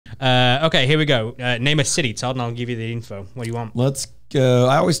Okay, here we go. Name a city, Todd, and I'll give you the info. What do you want? Let's go.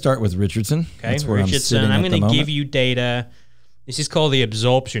 I always start with Richardson. Okay, That's where Richardson. I'm going to give you data. This is called the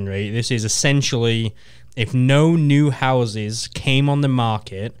absorption rate. This is essentially if no new houses came on the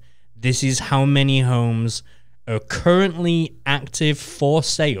market, this is how many homes are currently active for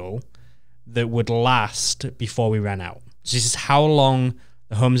sale that would last before we ran out. So this is how long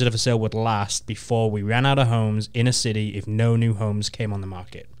the homes that are for sale would last before we ran out of homes in a city if no new homes came on the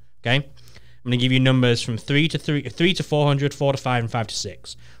market. Okay? I'm going to give you numbers from 3 to 400, 4 to 5, and 5 to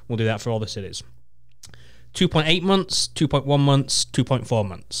 6. We'll do that for all the cities. 2.8 months, 2.1 months, 2.4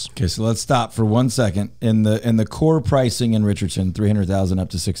 months. Okay, so let's stop for 1 second. In the core pricing in Richardson, 300,000 up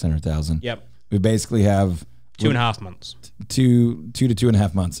to 600,000. Yep. We basically have 2.5 months. 2 to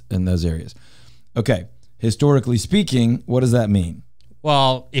 2.5 months in those areas. Okay. Historically speaking, what does that mean?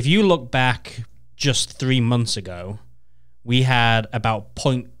 Well, if you look back just 3 months ago, we had about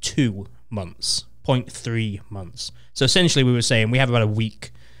 0.2 months, 0.3 months. So essentially we were saying we have about a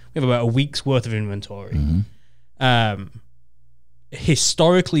week. We have about a week's worth of inventory. Mm-hmm.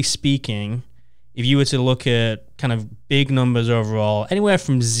 Historically speaking, if you were to look at kind of big numbers overall, anywhere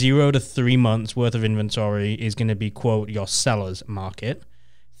from 0 to 3 months worth of inventory is going to be, quote, your seller's market.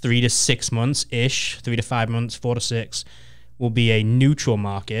 3 to 6 months-ish, 3 to 5 months, 4 to 6 will be a neutral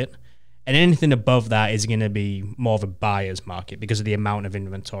market. And anything above that is going to be more of a buyer's market because of the amount of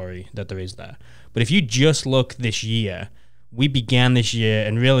inventory that there is there. But if you just look this year, we began this year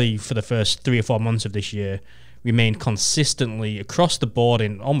and really for the first 3 or 4 months of this year remained consistently across the board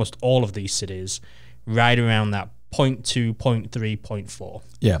in almost all of these cities right around that 0.2, 0.3, 0.4.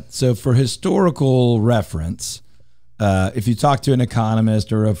 Yeah. So for historical reference, if you talk to an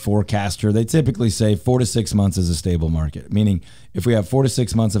economist or a forecaster, they typically say 4 to 6 months is a stable market, meaning if we have 4 to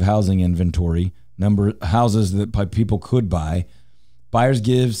 6 months of housing inventory, number of houses that people could buy, buyers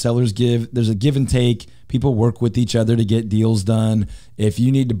give, sellers give, there's a give and take. People work with each other to get deals done. If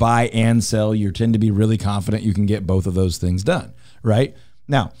you need to buy and sell, you tend to be really confident you can get both of those things done, right?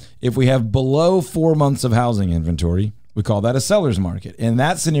 Now, if we have below 4 months of housing inventory, we call that a seller's market. In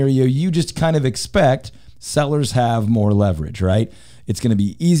that scenario, you just kind of expect sellers have more leverage, right? It's going to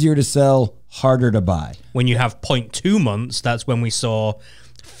be easier to sell, harder to buy. When you have 0.2 months, that's when we saw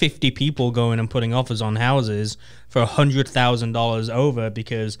 50 people going and putting offers on houses for $100,000 over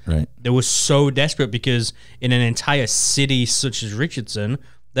because they were so desperate because in an entire city such as Richardson,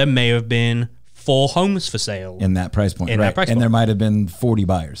 there may have been 4 homes for sale. In that price point, right. And there might have been 40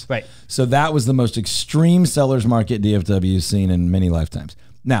 buyers. Right. So that was the most extreme seller's market DFW has seen in many lifetimes.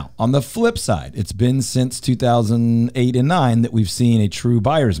 Now, on the flip side, it's been since 2008 and 9 that we've seen a true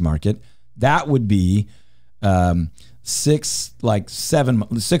buyer's market. That would be 6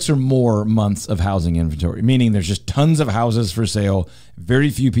 or more months of housing inventory, meaning there's just tons of houses for sale, very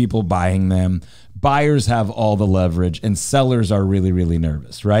few people buying them. Buyers have all the leverage and sellers are really, really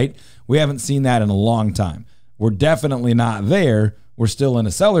nervous, right? We haven't seen that in a long time. We're definitely not there. We're still in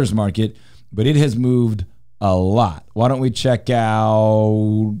a seller's market, but it has moved a lot. Why don't we check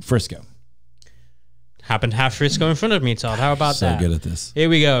out Frisco? Happen to have Frisco in front of me, Todd. How about that? So good at this. Here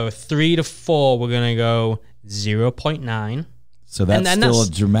we go. 3 to 4. We're going to go 0.9. So that's still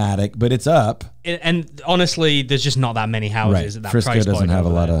dramatic, but it's up. And honestly, there's just not that many houses at that Frisco price point. Frisco doesn't have a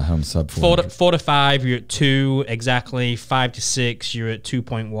lot of homes sub 400. 4 to 5, you're at 2 exactly. 5 to 6, you're at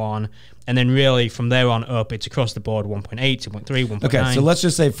 2.1. And then really from there on up, it's across the board 1.8, 2.3, 1.9. Okay, so let's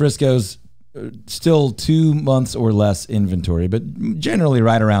just say Frisco's still 2 months or less inventory, but generally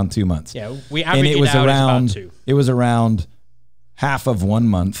right around 2 months. Yeah, we average it out about 2. It was around half of 1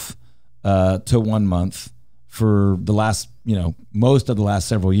 month to 1 month for the last, most of the last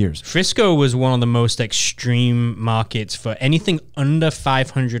several years. Frisco was one of the most extreme markets for anything under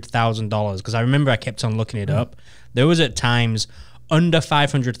 $500,000 because I remember I kept on looking it up. There was at times under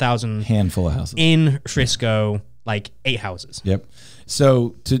 $500,000 handful of houses in Frisco, like 8 houses. Yep.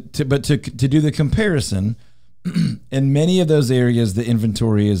 So to do the comparison, in many of those areas, the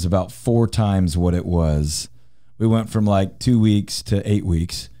inventory is about 4 times what it was. We went from like 2 weeks to 8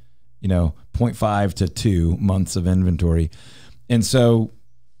 weeks, 0.5 to 2 months of inventory. And so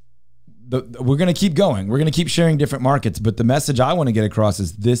we're going to keep going. We're going to keep sharing different markets. But the message I want to get across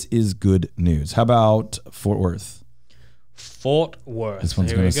is this is good news. How about Fort Worth? Fort Worth. This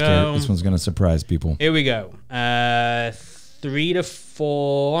one's going to This one's going to surprise people. Here we go. 3 to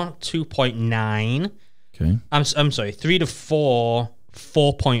 4, 2.9. Okay. I'm sorry. 3 to 4,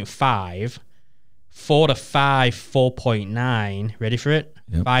 4.5. 4 to 5, 4.9. Ready for it?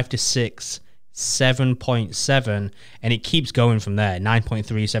 Yep. 5 to 6, 7.7, and it keeps going from there. 9.3,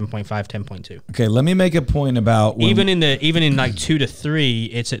 7.5, 10.2. Okay, let me make a point about even in like 2 to 3,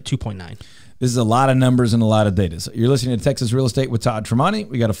 it's at 2.9. This is a lot of numbers and a lot of data. So you're listening to Texas Real Estate with Todd Tremonti.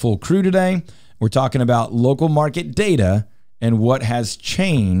 We got a full crew today. We're talking about local market data and what has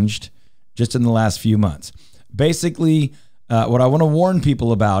changed just in the last few months. Basically, what I want to warn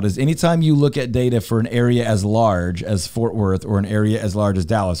people about is anytime you look at data for an area as large as Fort Worth or an area as large as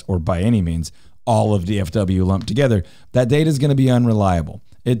Dallas, or by any means, all of DFW lumped together, that data is going to be unreliable.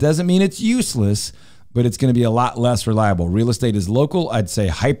 It doesn't mean it's useless, but it's going to be a lot less reliable. Real estate is local. I'd say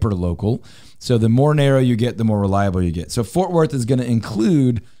hyper local. So the more narrow you get, the more reliable you get. So Fort Worth is going to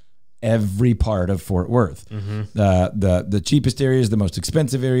include every part of Fort Worth. The cheapest areas, the most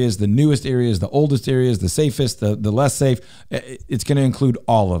expensive areas, the newest areas, the oldest areas, the safest, the less safe. It's going to include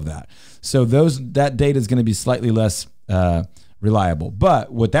all of that. So that data is going to be slightly less reliable.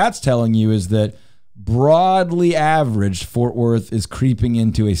 But what that's telling you is that broadly averaged, Fort Worth is creeping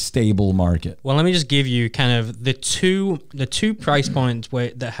into a stable market. Well, let me just give you kind of the two price points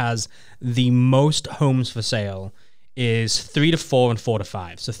that has the most homes for sale is 3 to 4 and 4 to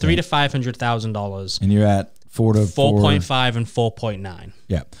 5. So $3 to $500,000. And you're at 4 to 4.5 and 4.9.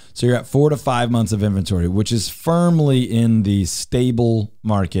 Yeah. So you're at 4 to 5 months of inventory, which is firmly in the stable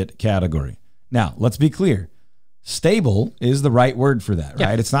market category. Now, let's be clear. Stable is the right word for that, right?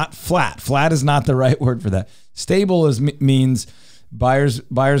 Yeah. It's not flat. Flat is not the right word for that. Stable means buyers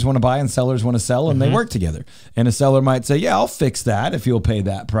want to buy and sellers want to sell, and they work together. And a seller might say, yeah, I'll fix that if you'll pay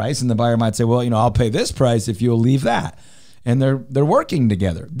that price. And the buyer might say, well, I'll pay this price if you'll leave that. And they're working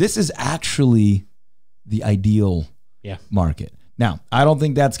together. This is actually the ideal market. Now, I don't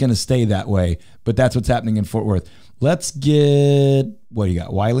think that's going to stay that way, but that's what's happening in Fort Worth. Let's get, what do you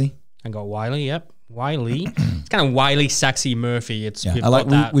got, Wiley? I got Wiley, yep. Wiley. It's kind of Wiley, Saxe, Murphy.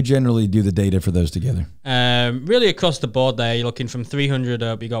 We generally do the data for those together. Really across the board there, you're looking from 300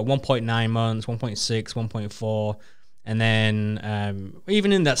 up. You got 1.9 months, 1.6, 1.4, and then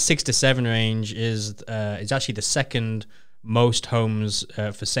even in that 6 to 7 range is actually the second most homes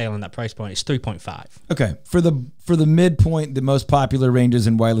for sale in that price point. It's 3.5. Okay, for the midpoint, the most popular ranges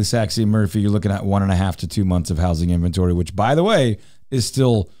in Wiley, Saxe, and Murphy, you're looking at 1.5 to 2 months of housing inventory, which, by the way, is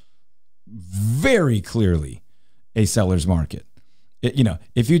still very clearly a seller's market.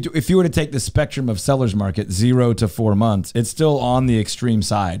 If you were to take the spectrum of seller's market 0 to 4 months, it's still on the extreme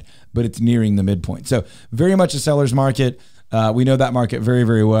side, but it's nearing the midpoint. So very much a seller's market. We know that market very,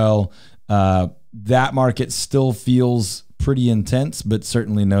 very well. That market still feels pretty intense, but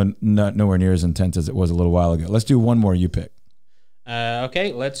certainly nowhere near as intense as it was a little while ago. Let's do one more. You pick.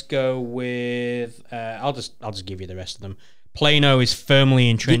 Okay, let's go with. I'll just give you the rest of them. Plano is firmly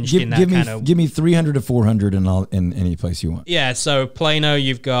entrenched in that Give me 300 to 400 in any place you want. Yeah, so Plano,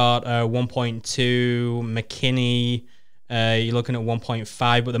 you've got 1.2. McKinney, you're looking at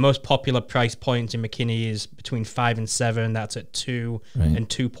 1.5. But the most popular price point in McKinney is between 5 and 7. That's at 2 and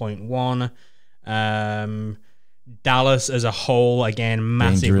 2.1. Dallas as a whole, again,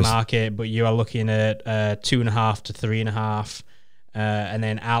 massive dangerous market, but you are looking at 2.5 to 3.5. And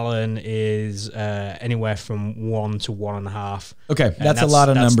then Allen is anywhere from 1 to 1.5. Okay, that's a lot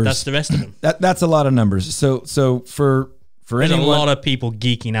of numbers. That's the rest of them. That's a lot of numbers. So for there's anyone, a lot of people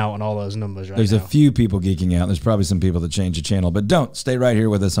geeking out on all those numbers right there's now. There's a few people geeking out. There's probably some people that change the channel, but don't. Stay right here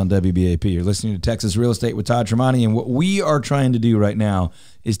with us on WBAP. You're listening to Texas Real Estate with Todd Tremonti, and what we are trying to do right now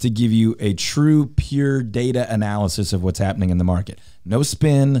is to give you a true, pure data analysis of what's happening in the market. No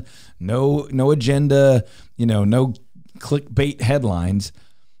spin, no agenda, no clickbait headlines.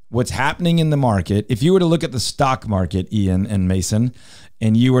 What's happening in the market. If you were to look at the stock market, Ian and Mason,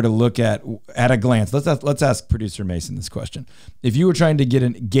 and you were to look at a glance, let's ask producer Mason this question. If you were trying to get a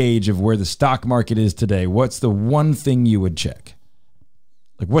gauge of where the stock market is today, what's the one thing you would check?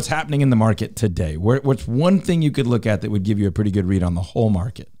 Like what's happening in the market today? What's one thing you could look at that would give you a pretty good read on the whole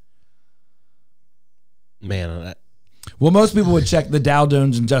market? Man, well, most people would check the Dow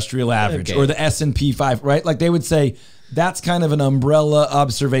Jones Industrial Average or the S&P 5, right? Like they would say that's kind of an umbrella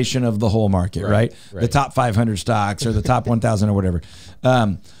observation of the whole market, right? The top 500 stocks or the top 1,000 or whatever.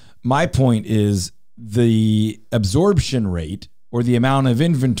 My point is the absorption rate or the amount of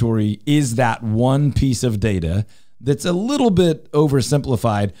inventory is that one piece of data that's a little bit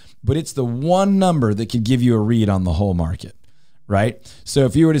oversimplified, but it's the one number that could give you a read on the whole market. Right? So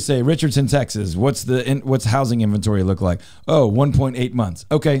if you were to say, Richardson, Texas, what's housing inventory look like? Oh, 1.8 months.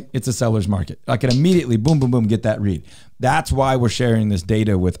 Okay, it's a seller's market. I can immediately, boom, boom, boom, get that read. That's why we're sharing this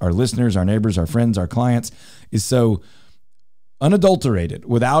data with our listeners, our neighbors, our friends, our clients, is so unadulterated,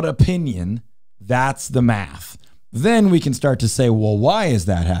 without opinion. That's the math. Then we can start to say, well, why is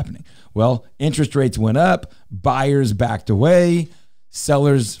that happening? Well, interest rates went up, buyers backed away,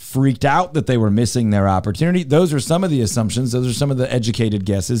 sellers freaked out that they were missing their opportunity. Those are some of the assumptions. Those are some of the educated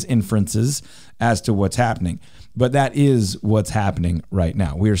guesses, inferences as to what's happening. But that is what's happening right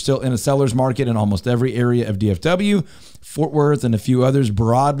now. We are still in a seller's market in almost every area of DFW. Fort Worth and a few others,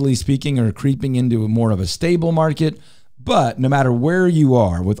 broadly speaking, are creeping into more of a stable market. But no matter where you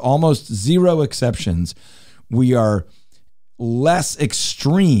are, with almost zero exceptions, we are less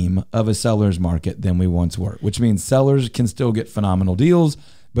extreme of a seller's market than we once were, which means sellers can still get phenomenal deals,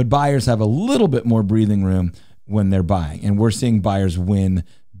 but buyers have a little bit more breathing room when they're buying. And we're seeing buyers win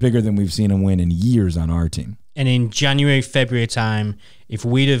bigger than we've seen them win in years on our team. And in January, February time, if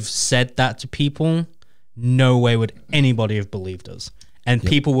we'd have said that to people, no way would anybody have believed us. And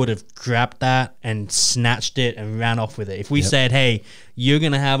people would have grabbed that and snatched it and ran off with it. If we said, hey, you're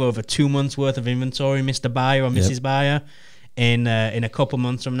going to have over 2 months worth of inventory, Mr. Buyer or Mrs. Buyer, in a couple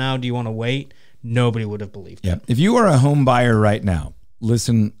months from now, do you want to wait? Nobody would have believed it. If you are a home buyer right now,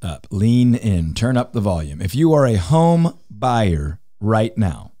 listen up, lean in, turn up the volume. If you are a home buyer right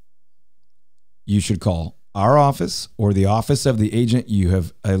now, you should call our office or the office of the agent you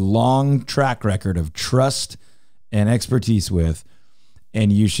have a long track record of trust and expertise with,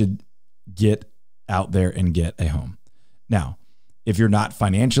 and you should get out there and get a home. Now, if you're not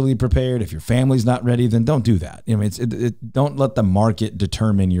financially prepared, if your family's not ready, then don't do that. I mean, don't let the market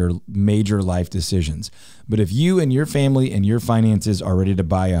determine your major life decisions. But if you and your family and your finances are ready to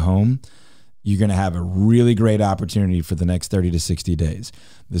buy a home, you're going to have a really great opportunity for the next 30 to 60 days.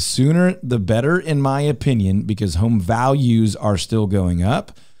 The sooner, the better, in my opinion, because home values are still going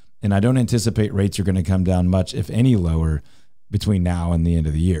up, and I don't anticipate rates are going to come down much, if any, lower between now and the end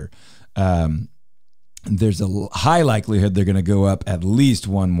of the year. There's a high likelihood they're going to go up at least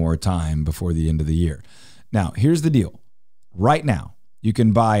one more time before the end of the year. Now, here's the deal. Right now, you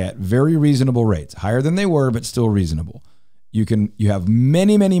can buy at very reasonable rates, higher than they were, but still reasonable. You have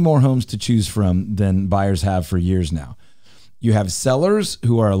many, many more homes to choose from than buyers have for years now. You have sellers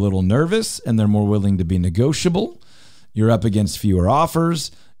who are a little nervous and they're more willing to be negotiable. You're up against fewer offers.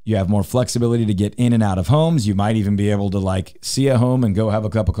 You have more flexibility to get in and out of homes. You might even be able to see a home and go have a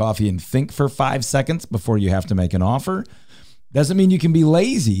cup of coffee and think for 5 seconds before you have to make an offer. Doesn't mean you can be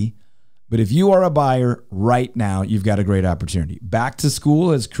lazy, but if you are a buyer right now, you've got a great opportunity. Back to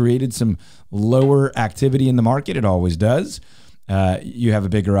school has created some lower activity in the market. It always does. You have a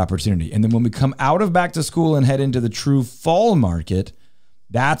bigger opportunity. And then when we come out of back to school and head into the true fall market,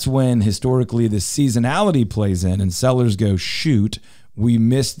 that's when historically the seasonality plays in and sellers go, shoot, we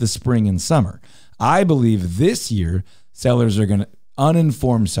missed the spring and summer. I believe this year sellers are going to,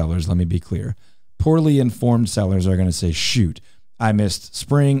 uninformed sellers, let me be clear, poorly informed sellers are going to say, shoot, I missed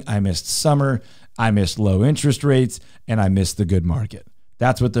spring, I missed summer, I missed low interest rates, and I missed the good market.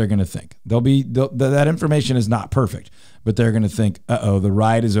 That's what they're going to think. That information is not perfect, but they're going to think, uh-oh, the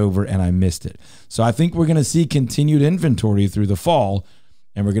ride is over and I missed it. So I think we're going to see continued inventory through the fall,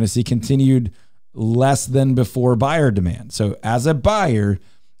 and we're going to see continued less than before buyer demand. So as a buyer,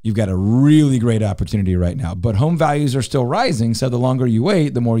 you've got a really great opportunity right now, but home values are still rising. So the longer you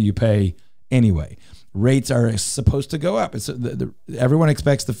wait, the more you pay anyway. Rates are supposed to go up. Everyone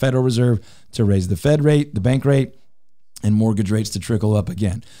expects the Federal Reserve to raise the Fed rate, the bank rate, and mortgage rates to trickle up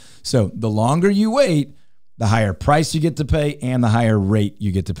again. So the longer you wait, the higher price you get to pay and the higher rate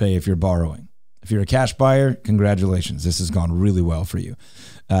you get to pay if you're borrowing. If you're a cash buyer, congratulations. This has gone really well for you.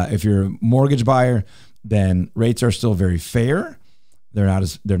 If you're a mortgage buyer, then rates are still very fair. They're not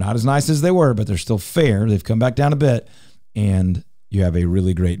as nice as they were, but they're still fair. They've come back down a bit, and you have a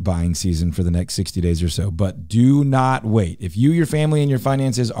really great buying season for the next 60 days or so. But do not wait. If you, your family, and your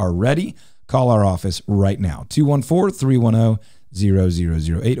finances are ready, call our office right now,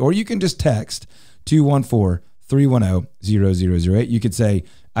 214-310-0008, or you can just text 214-310-0008. You could say,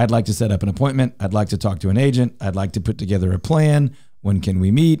 I'd like to set up an appointment. I'd like to talk to an agent. I'd like to put together a plan. When can we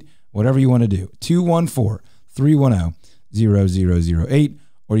meet? Whatever you want to do. 214-310-0008,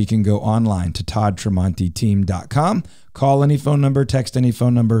 or you can go online to toddtremonteteam.com. Call any phone number, text any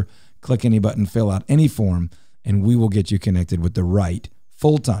phone number, click any button, fill out any form, and we will get you connected with the right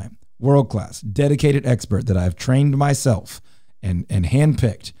full-time, world-class, dedicated expert that I've trained myself and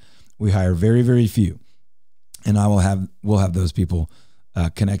handpicked. We hire very, very few, and we'll have those people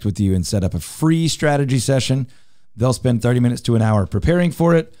connect with you and set up a free strategy session. They'll spend 30 minutes to an hour preparing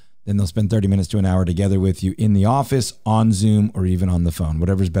for it. Then they'll spend 30 minutes to an hour together with you in the office, on Zoom, or even on the phone,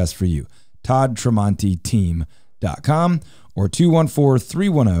 whatever's best for you. toddtremonteteam.com or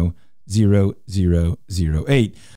 214-310-0008.